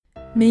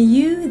May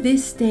you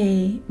this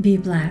day be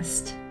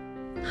blessed.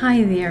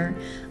 Hi there,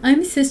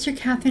 I'm Sister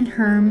Catherine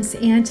Herms,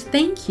 and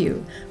thank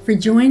you for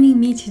joining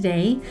me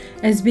today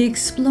as we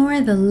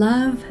explore the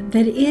love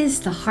that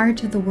is the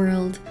heart of the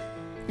world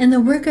and the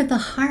work of the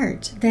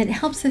heart that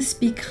helps us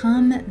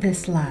become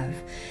this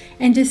love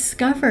and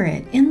discover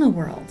it in the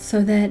world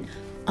so that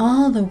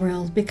all the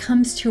world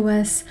becomes to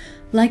us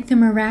like the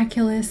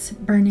miraculous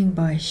burning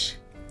bush.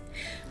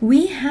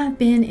 We have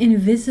been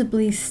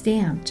invisibly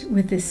stamped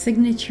with the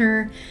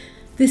signature,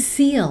 the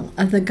seal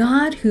of the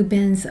God who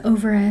bends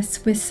over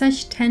us with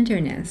such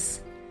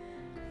tenderness.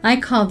 I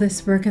call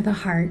this work of the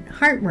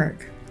heart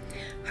work.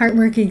 Heart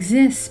work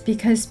exists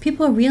because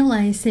people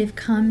realize they've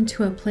come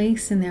to a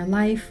place in their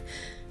life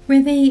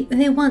where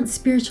they want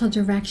spiritual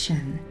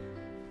direction.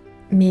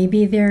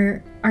 Maybe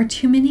there are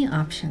too many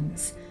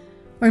options,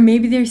 or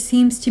maybe there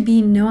seems to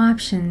be no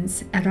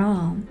options at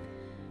all.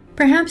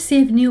 Perhaps they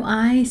have new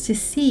eyes to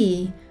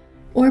see,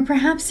 or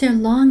perhaps they're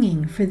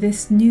longing for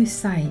this new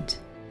sight.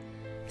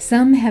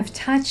 Some have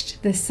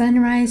touched the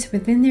sunrise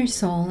within their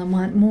soul and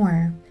want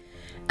more.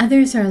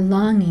 Others are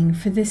longing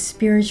for this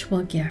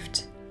spiritual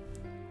gift.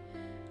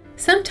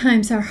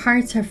 Sometimes our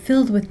hearts are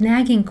filled with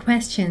nagging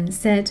questions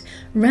that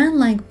run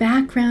like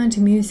background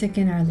music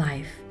in our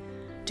life.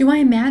 Do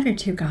I matter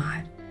to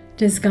God?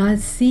 Does God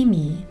see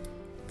me?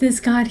 Does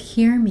God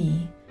hear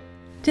me?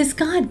 Does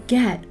God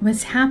get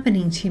what's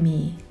happening to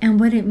me and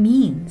what it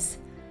means?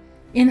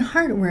 In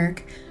heart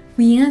work,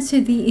 we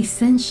answer the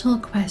essential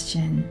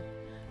question: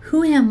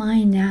 who am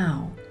I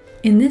now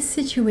in this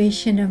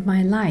situation of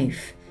my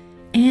life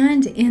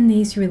and in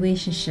these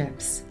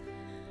relationships?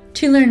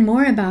 To learn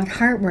more about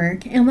heart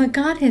work and what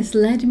God has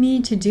led me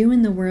to do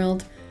in the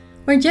world,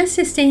 or just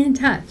to stay in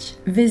touch,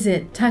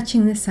 visit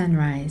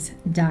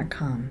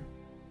touchingthesunrise.com.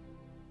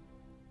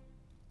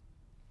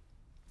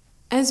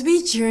 As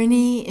we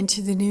journey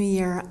into the new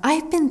year,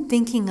 I've been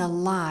thinking a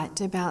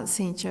lot about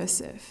St.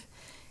 Joseph.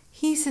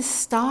 He's a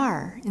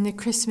star in the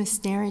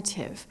Christmas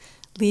narrative,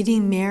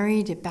 leading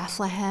Mary to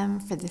Bethlehem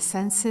for the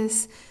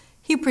census.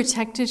 He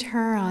protected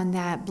her on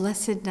that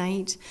blessed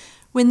night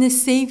when the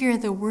Savior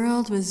of the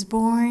world was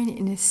born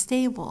in a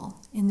stable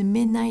in the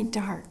midnight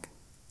dark.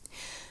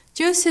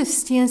 Joseph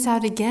stands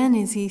out again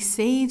as he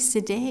saves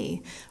the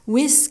day,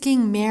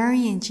 whisking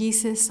Mary and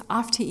Jesus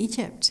off to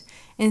Egypt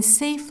and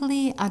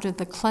safely out of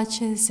the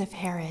clutches of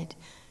Herod,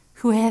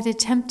 who had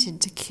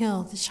attempted to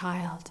kill the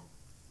child.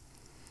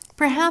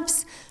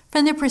 Perhaps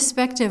from the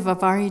perspective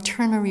of our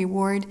eternal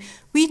reward,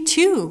 we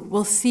too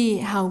will see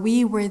how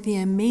we were the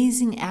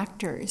amazing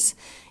actors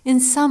in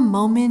some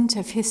moment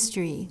of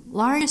history,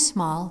 large or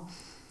small,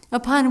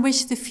 upon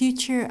which the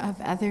future of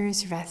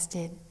others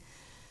rested.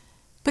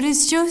 But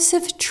as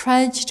Joseph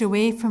trudged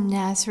away from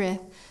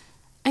Nazareth,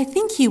 I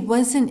think he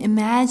wasn't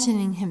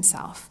imagining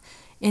himself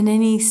in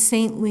any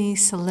saintly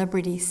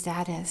celebrity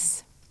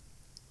status.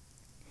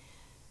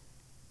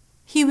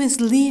 He was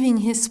leaving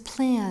his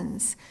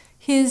plans,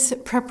 his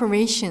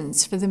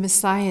preparations for the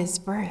Messiah's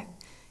birth,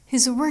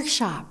 his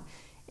workshop,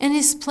 and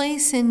his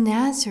place in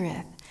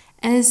Nazareth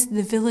as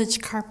the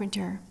village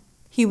carpenter.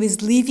 He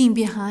was leaving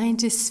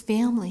behind his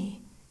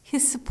family,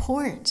 his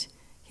support,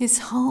 his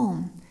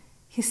home,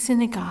 his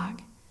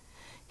synagogue.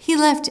 He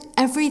left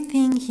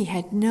everything he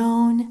had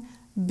known,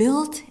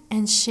 built,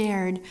 and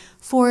shared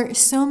for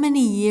so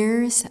many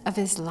years of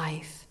his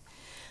life.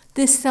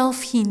 The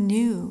self he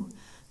knew,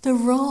 the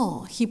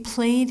role he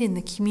played in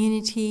the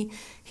community,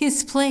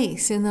 his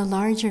place in the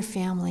larger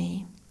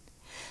family.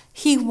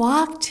 He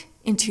walked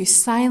into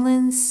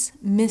silence,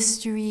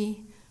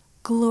 mystery,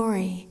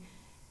 glory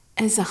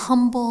as a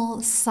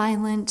humble,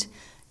 silent,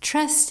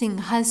 trusting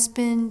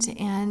husband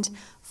and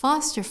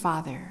foster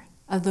father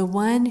of the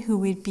one who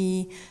would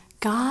be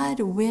God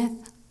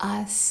with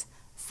us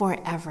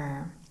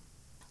forever.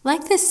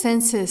 Like the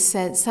census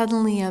that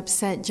suddenly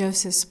upset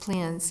Joseph's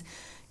plans,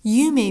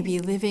 you may be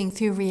living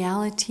through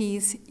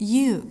realities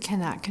you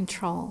cannot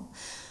control,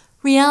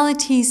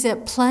 realities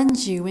that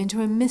plunge you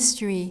into a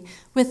mystery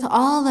with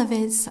all of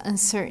its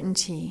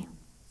uncertainty.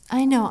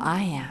 I know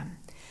I am.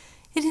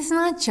 It is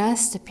not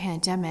just a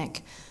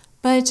pandemic,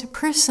 but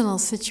personal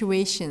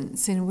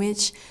situations in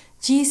which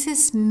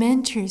Jesus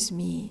mentors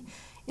me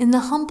in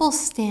the humble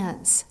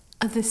stance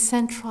of the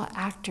central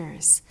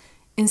actors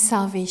in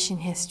salvation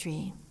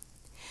history.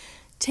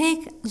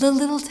 Take the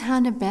little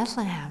town of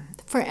Bethlehem,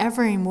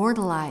 forever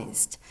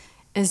immortalized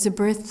as the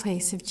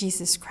birthplace of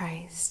Jesus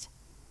Christ.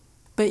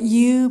 But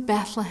you,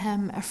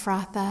 Bethlehem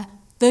Ephrathah,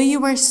 though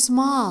you are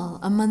small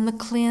among the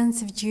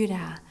clans of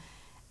Judah,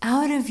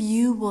 out of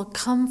you will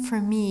come for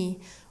me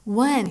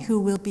one who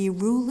will be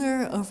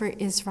ruler over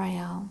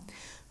Israel,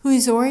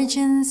 whose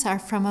origins are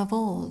from of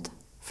old,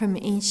 from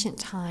ancient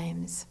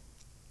times.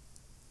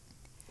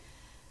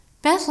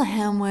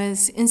 Bethlehem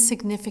was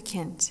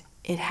insignificant.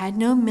 It had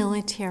no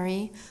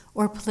military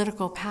or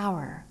political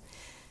power.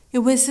 It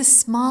was the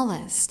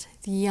smallest,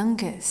 the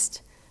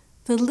youngest,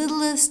 the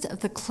littlest of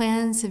the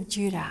clans of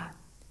Judah.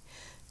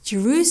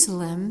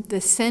 Jerusalem,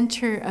 the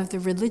center of the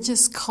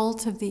religious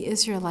cult of the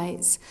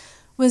Israelites,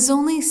 was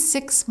only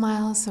 6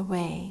 miles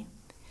away.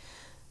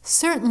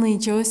 Certainly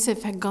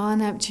Joseph had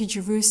gone up to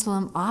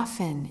Jerusalem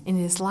often in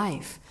his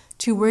life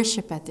to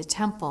worship at the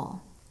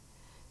temple.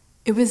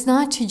 It was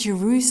not to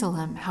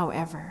Jerusalem,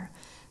 however,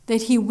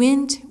 that he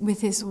went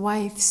with his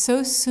wife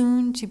so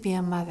soon to be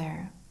a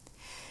mother.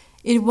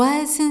 It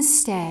was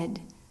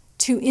instead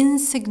to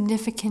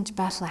insignificant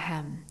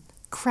Bethlehem,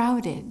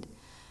 crowded,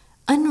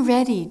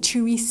 unready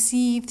to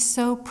receive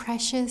so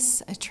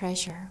precious a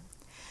treasure,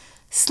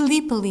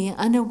 sleepily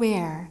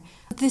unaware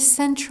of the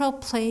central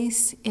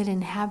place it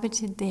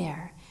inhabited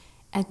there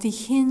at the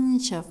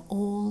hinge of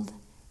old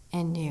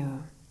and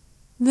new.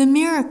 The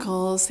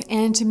miracles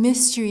and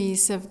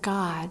mysteries of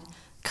God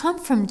come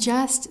from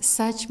just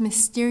such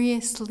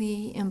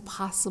mysteriously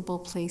impossible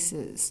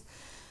places.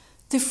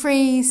 The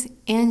phrase,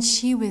 "and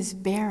she was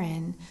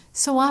barren,"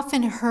 so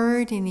often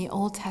heard in the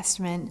Old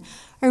Testament,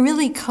 are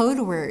really code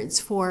words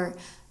for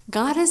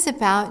God is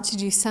about to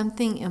do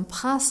something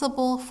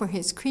impossible for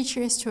his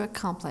creatures to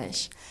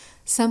accomplish,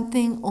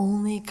 something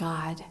only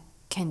God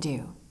can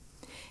do.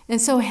 And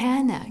so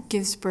Hannah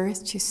gives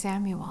birth to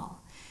Samuel,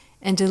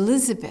 and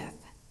Elizabeth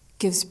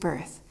gives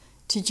birth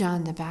to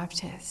John the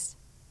Baptist.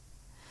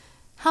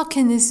 "How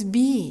can this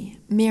be?"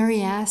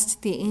 Mary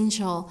asked the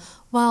angel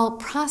while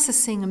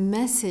processing a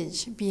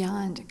message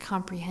beyond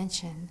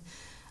comprehension.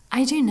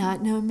 "I do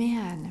not know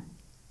man."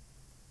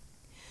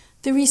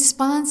 The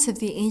response of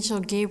the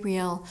angel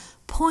Gabriel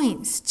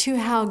points to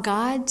how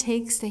God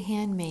takes the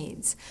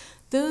handmaids,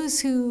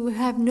 those who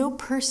have no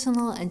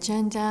personal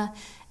agenda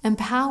and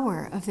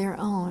power of their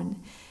own,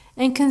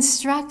 and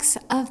constructs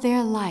of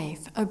their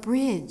life a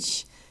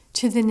bridge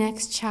to the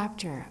next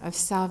chapter of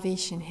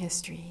salvation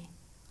history.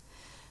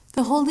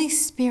 The Holy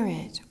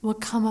Spirit will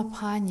come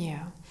upon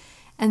you,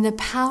 and the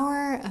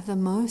power of the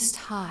Most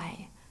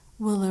High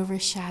will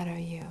overshadow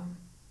you.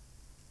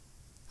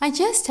 I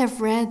just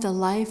have read the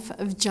life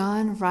of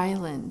John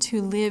Ryland,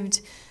 who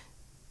lived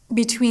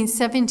between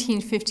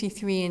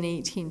 1753 and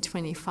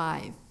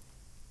 1825.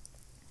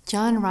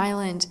 John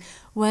Ryland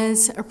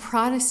was a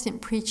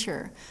Protestant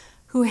preacher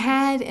who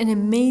had an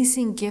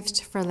amazing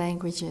gift for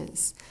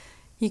languages.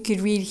 He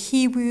could read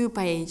Hebrew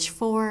by age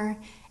 4,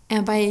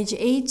 and by age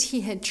 8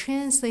 he had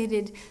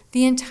translated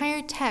the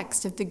entire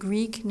text of the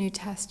Greek New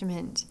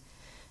Testament.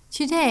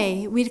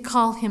 Today, we'd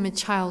call him a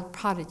child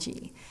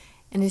prodigy,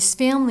 and his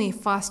family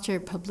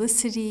fostered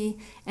publicity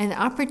and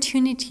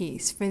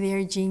opportunities for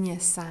their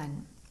genius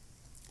son.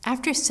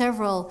 After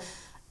several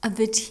of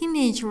the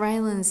teenage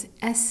Ryland's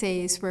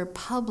essays were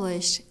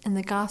published in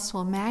the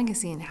Gospel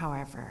magazine,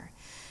 however,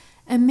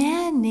 a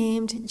man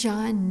named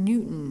John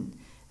Newton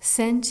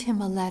sent him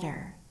a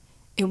letter.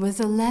 It was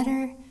a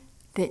letter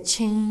that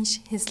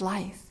changed his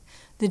life,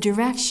 the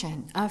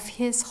direction of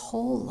his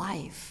whole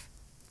life.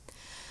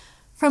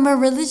 From a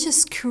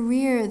religious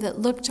career that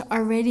looked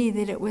already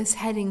that it was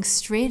heading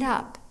straight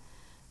up,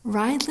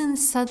 Ryland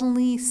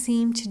suddenly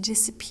seemed to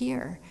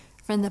disappear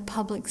from the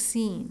public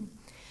scene,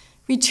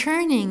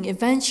 returning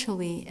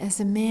eventually as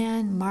a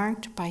man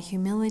marked by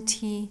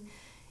humility,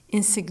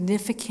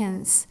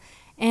 insignificance,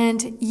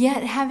 and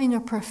yet having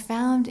a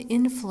profound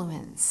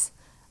influence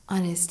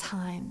on his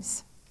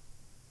times.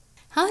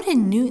 How did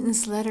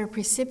Newton's letter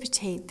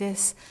precipitate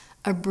this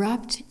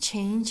abrupt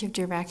change of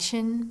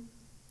direction?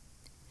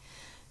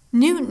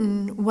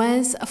 Newton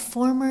was a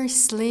former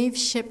slave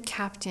ship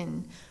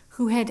captain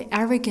who had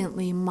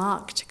arrogantly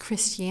mocked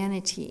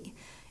Christianity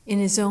in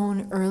his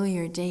own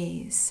earlier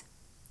days.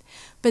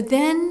 But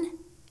then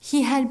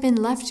he had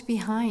been left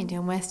behind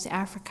in West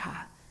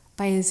Africa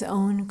by his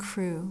own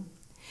crew.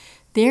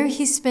 There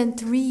he spent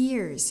 3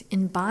 years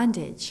in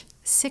bondage,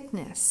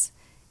 sickness,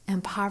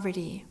 and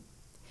poverty.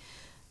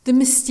 The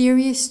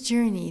mysterious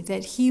journey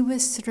that he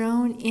was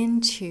thrown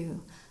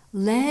into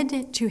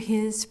led to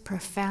his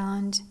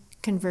profound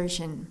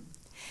conversion,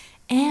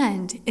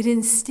 and it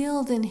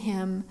instilled in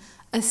him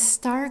a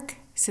stark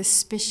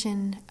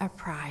suspicion of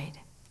pride.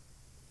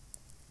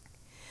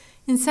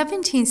 In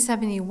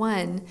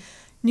 1771,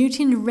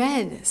 Newton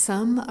read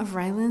some of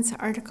Ryland's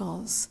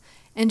articles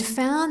and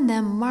found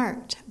them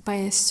marked by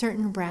a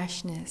certain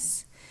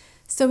brashness.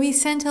 So he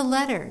sent a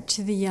letter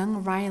to the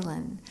young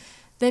Ryland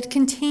that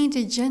contained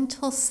a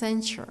gentle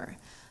censure,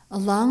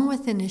 along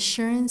with an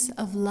assurance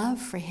of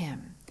love for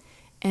him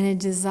and a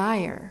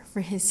desire for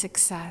his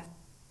success.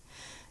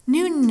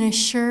 Newton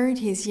assured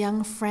his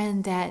young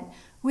friend that,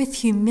 with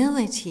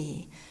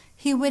humility,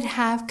 he would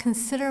have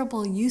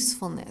considerable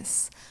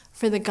usefulness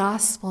for the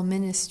gospel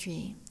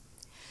ministry.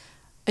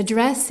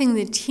 Addressing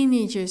the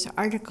teenagers'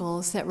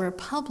 articles that were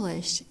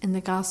published in the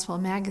Gospel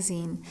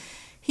magazine,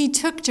 he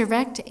took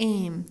direct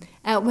aim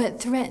at what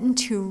threatened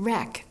to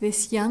wreck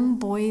this young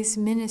boy's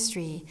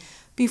ministry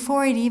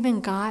before it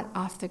even got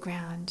off the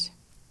ground.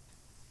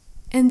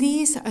 And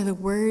these are the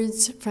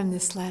words from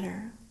this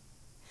letter.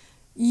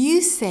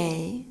 "You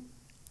say,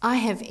 I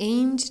have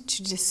aimed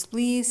to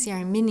displease the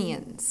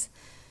Arminians."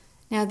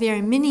 Now, the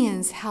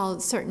Arminians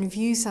held certain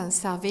views on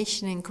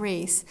salvation and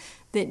grace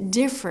that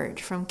differed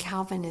from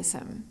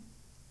Calvinism.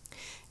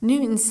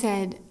 Newton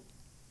said,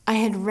 "I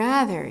had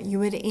rather you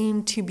would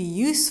aim to be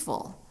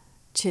useful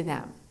to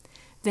them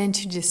than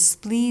to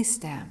displease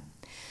them.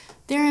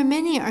 There are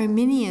many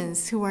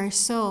Arminians who are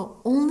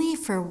so only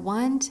for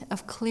want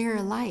of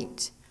clear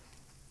light.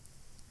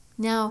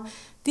 Now,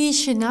 these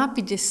should not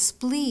be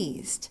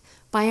displeased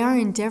by our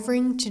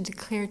endeavoring to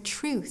declare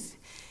truth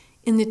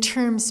in the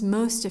terms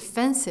most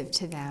offensive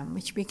to them,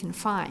 which we can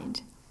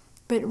find,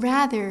 but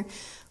rather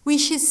we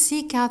should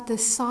seek out the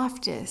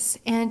softest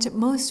and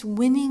most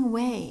winning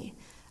way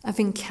of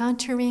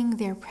encountering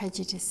their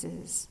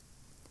prejudices.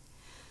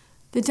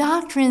 The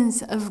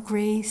doctrines of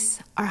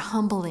grace are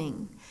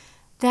humbling,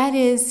 that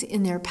is,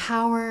 in their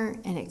power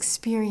and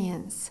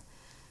experience,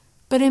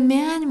 but a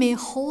man may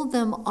hold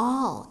them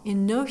all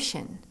in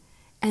notion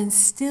and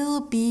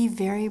still be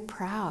very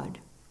proud.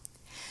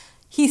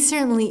 He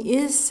certainly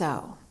is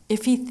so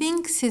if he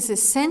thinks his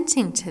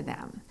assenting to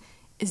them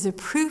is a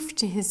proof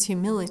to his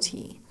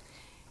humility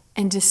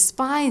and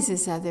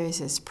despises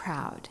others as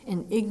proud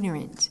and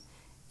ignorant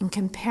in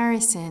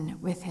comparison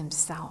with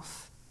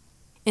himself.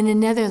 In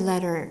another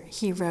letter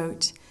he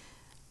wrote,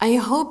 "I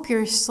hope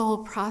your soul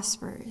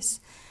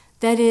prospers.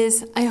 That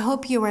is, I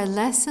hope you are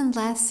less and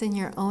less in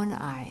your own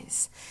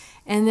eyes,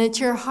 and that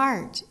your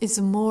heart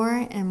is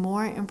more and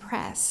more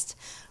impressed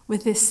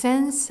with the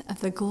sense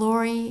of the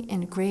glory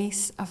and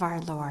grace of our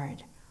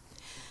Lord.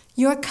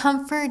 Your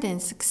comfort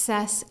and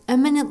success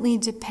eminently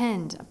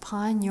depend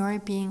upon your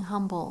being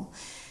humble,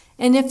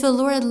 and if the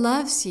Lord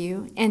loves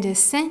you and has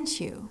sent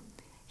you,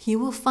 he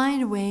will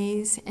find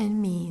ways and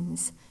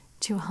means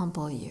to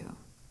humble you."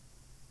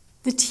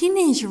 The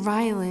teenage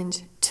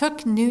Ryland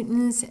took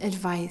Newton's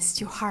advice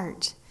to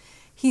heart.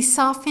 He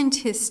softened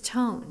his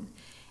tone,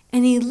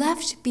 and he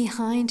left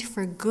behind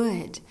for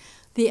good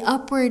the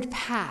upward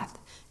path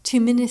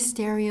to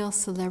ministerial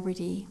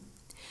celebrity.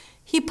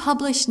 He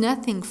published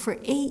nothing for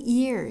 8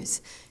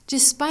 years,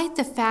 despite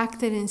the fact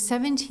that in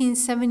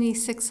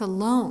 1776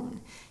 alone,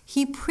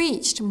 he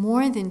preached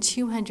more than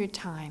 200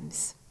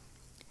 times.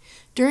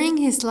 During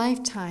his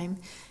lifetime,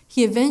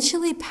 he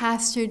eventually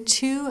pastored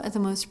 2 of the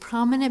most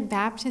prominent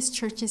Baptist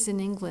churches in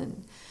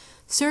England,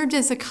 served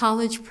as a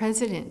college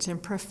president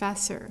and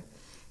professor,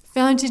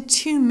 founded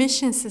 2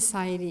 mission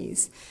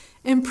societies,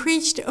 and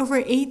preached over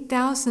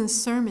 8,000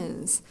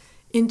 sermons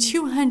in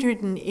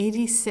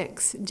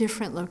 286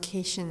 different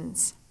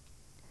locations.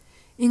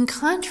 In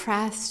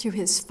contrast to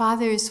his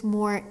father's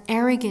more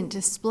arrogant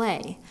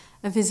display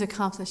of his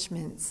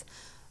accomplishments,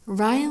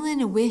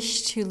 Ryland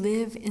wished to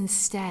live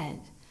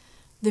instead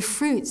the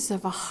fruits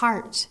of a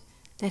heart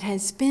that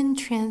has been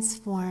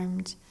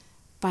transformed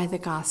by the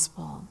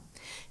gospel.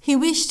 He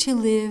wished to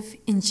live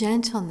in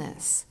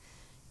gentleness,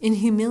 in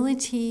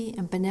humility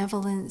and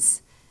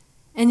benevolence,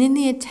 and in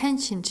the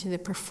attention to the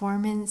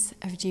performance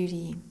of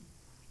duty.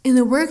 In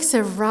the works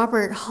of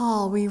Robert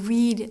Hall, we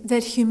read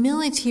that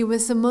humility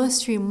was the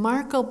most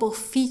remarkable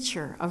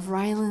feature of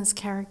Ryland's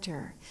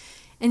character,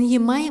 and he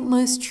might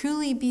most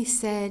truly be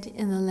said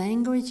in the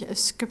language of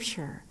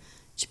Scripture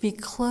to be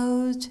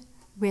clothed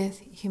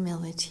with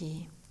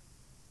humility.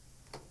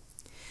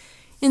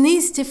 In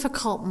these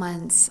difficult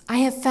months, I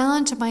have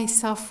found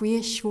myself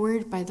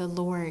reassured by the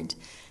Lord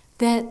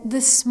that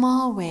the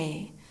small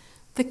way,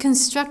 the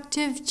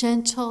constructive,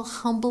 gentle,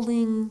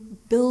 humbling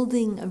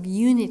building of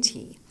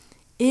unity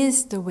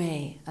is the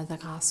way of the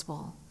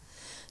gospel,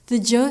 the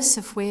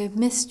Joseph way of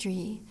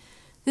mystery,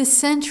 the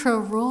central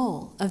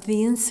role of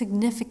the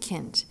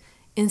insignificant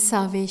in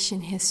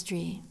salvation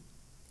history,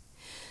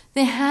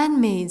 the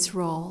handmaid's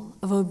role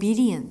of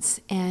obedience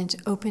and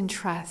open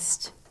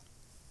trust.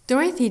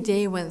 Dorothy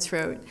Day once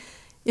wrote,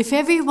 "If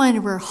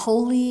everyone were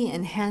holy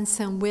and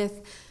handsome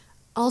with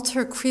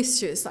alter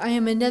Christus, I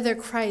am another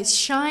Christ,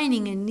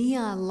 shining in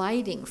neon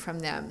lighting from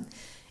them,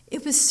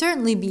 it would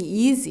certainly be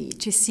easy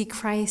to see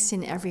Christ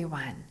in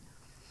everyone.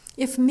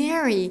 If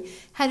Mary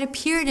had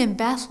appeared in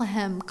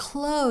Bethlehem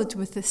clothed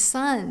with the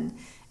sun,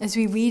 as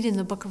we read in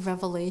the book of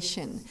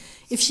Revelation,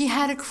 if she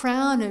had a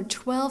crown of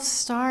 12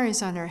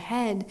 stars on her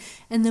head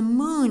and the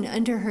moon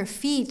under her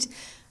feet,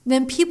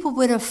 then people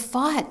would have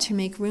fought to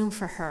make room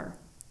for her.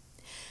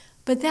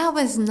 But that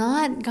was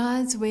not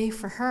God's way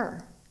for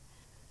her.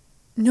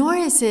 Nor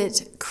is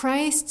it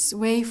Christ's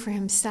way for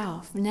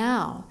himself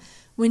now,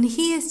 when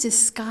he is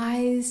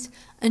disguised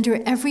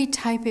under every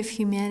type of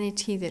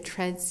humanity that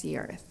treads the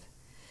earth.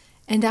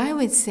 And I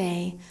would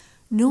say,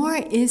 nor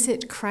is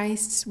it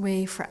Christ's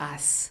way for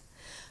us,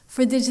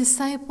 for the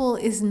disciple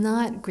is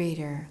not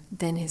greater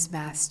than his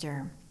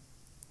master."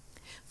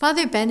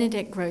 Father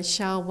Benedict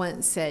Rochelle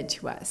once said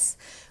to us,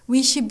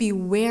 "We should be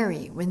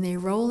wary when they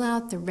roll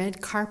out the red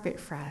carpet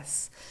for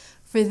us,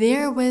 for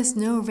there was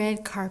no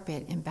red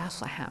carpet in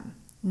Bethlehem,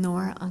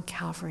 nor on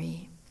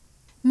Calvary."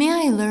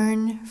 May I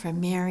learn from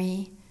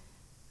Mary,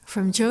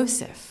 from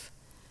Joseph,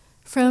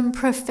 from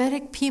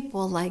prophetic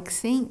people like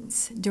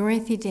Saints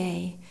Dorothy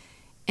Day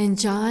and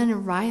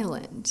John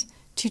Ryland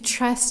to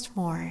trust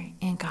more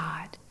in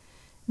God.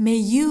 May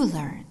you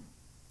learn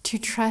to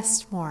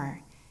trust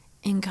more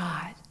in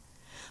God.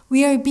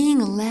 We are being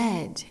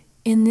led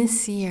in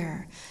this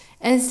year,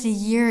 as the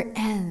year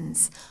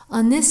ends,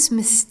 on this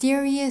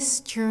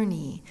mysterious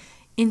journey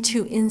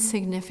into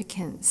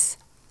insignificance.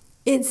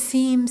 It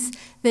seems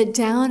that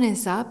down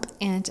is up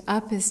and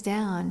up is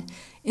down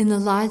in the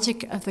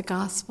logic of the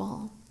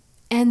gospel,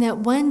 and that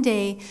one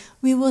day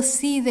we will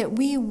see that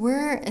we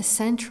were a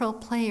central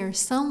player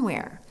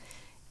somewhere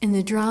in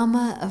the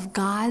drama of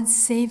God's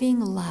saving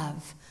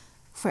love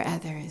for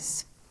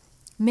others.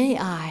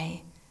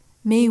 May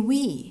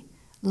we,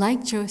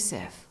 like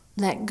Joseph,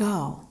 let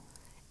go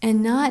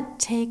and not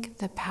take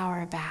the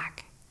power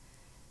back.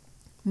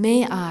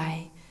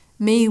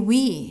 May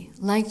we,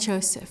 like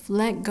Joseph,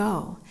 let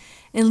go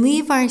and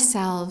leave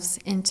ourselves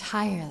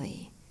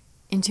entirely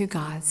into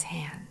God's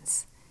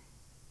hands.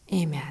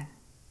 Amen.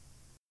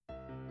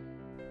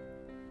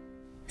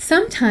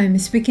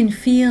 Sometimes we can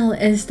feel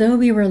as though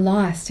we were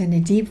lost in a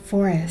deep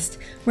forest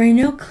where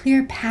no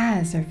clear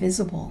paths are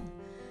visible.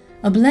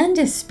 A blend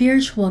of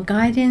spiritual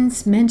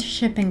guidance,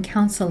 mentorship, and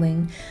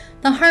counseling,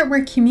 the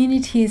Heartwork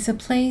community is a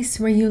place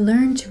where you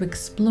learn to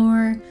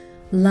explore,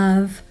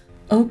 love,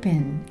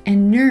 open,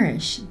 and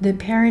nourish the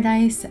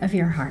paradise of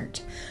your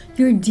heart,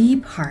 your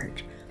deep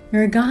heart,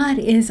 where God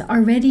is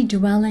already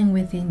dwelling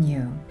within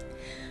you.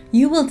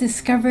 You will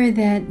discover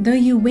that though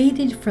you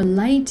waited for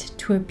light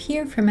to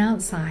appear from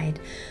outside,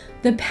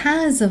 the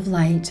paths of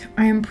light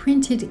are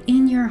imprinted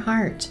in your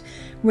heart,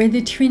 where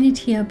the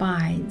Trinity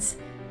abides,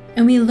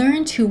 and we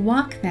learn to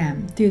walk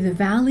them through the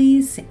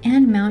valleys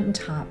and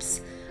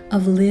mountaintops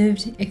of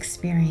lived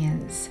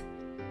experience.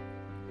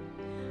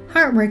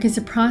 Heartwork is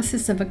a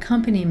process of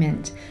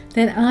accompaniment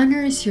that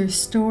honors your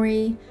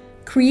story,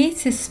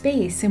 creates a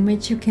space in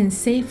which you can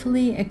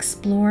safely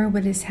explore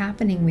what is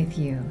happening with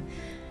you,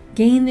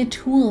 gain the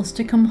tools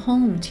to come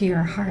home to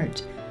your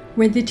heart,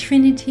 where the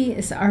Trinity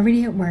is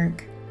already at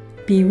work,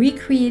 be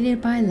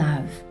recreated by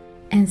love,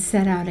 and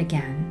set out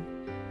again.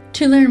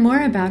 To learn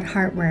more about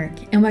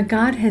Heartwork and what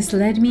God has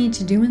led me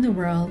to do in the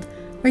world,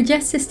 or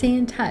just to stay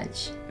in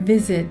touch,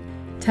 visit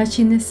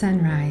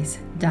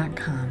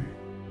touchingthesunrise.com.